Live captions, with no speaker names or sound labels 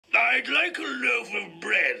I'd like a loaf of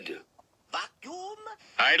bread. Vacuum?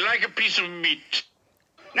 I'd like a piece of meat.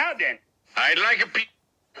 Now then. I'd like a piece.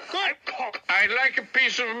 Good. I'd like a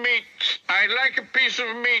piece of meat. I'd like a piece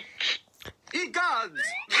of meat. Egods!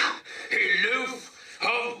 A loaf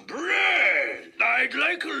of bread. I'd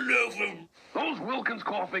like a loaf of... Those Wilkins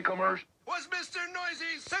coffee commercials. Was Mr.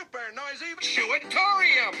 Noisy super noisy?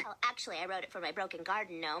 Suitorium. Oh, actually, I wrote it for my broken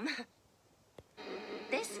garden gnome.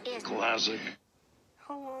 This is... Classic.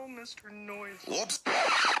 Hello, Mr. Noisy. Whoops.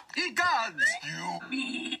 Egods!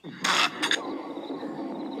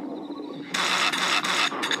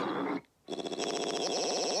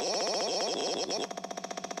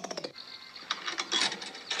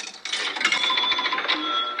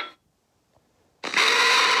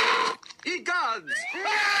 Egods!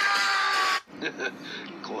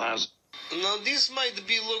 Classic. Now this might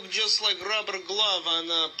be look just like rubber glove on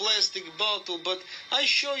a plastic bottle, but I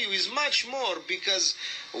show you is much more because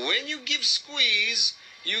when you give squeeze,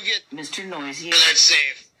 you get Mr. Noisy. Let's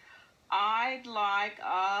save. I'd like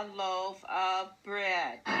a loaf of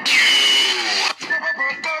bread. Power!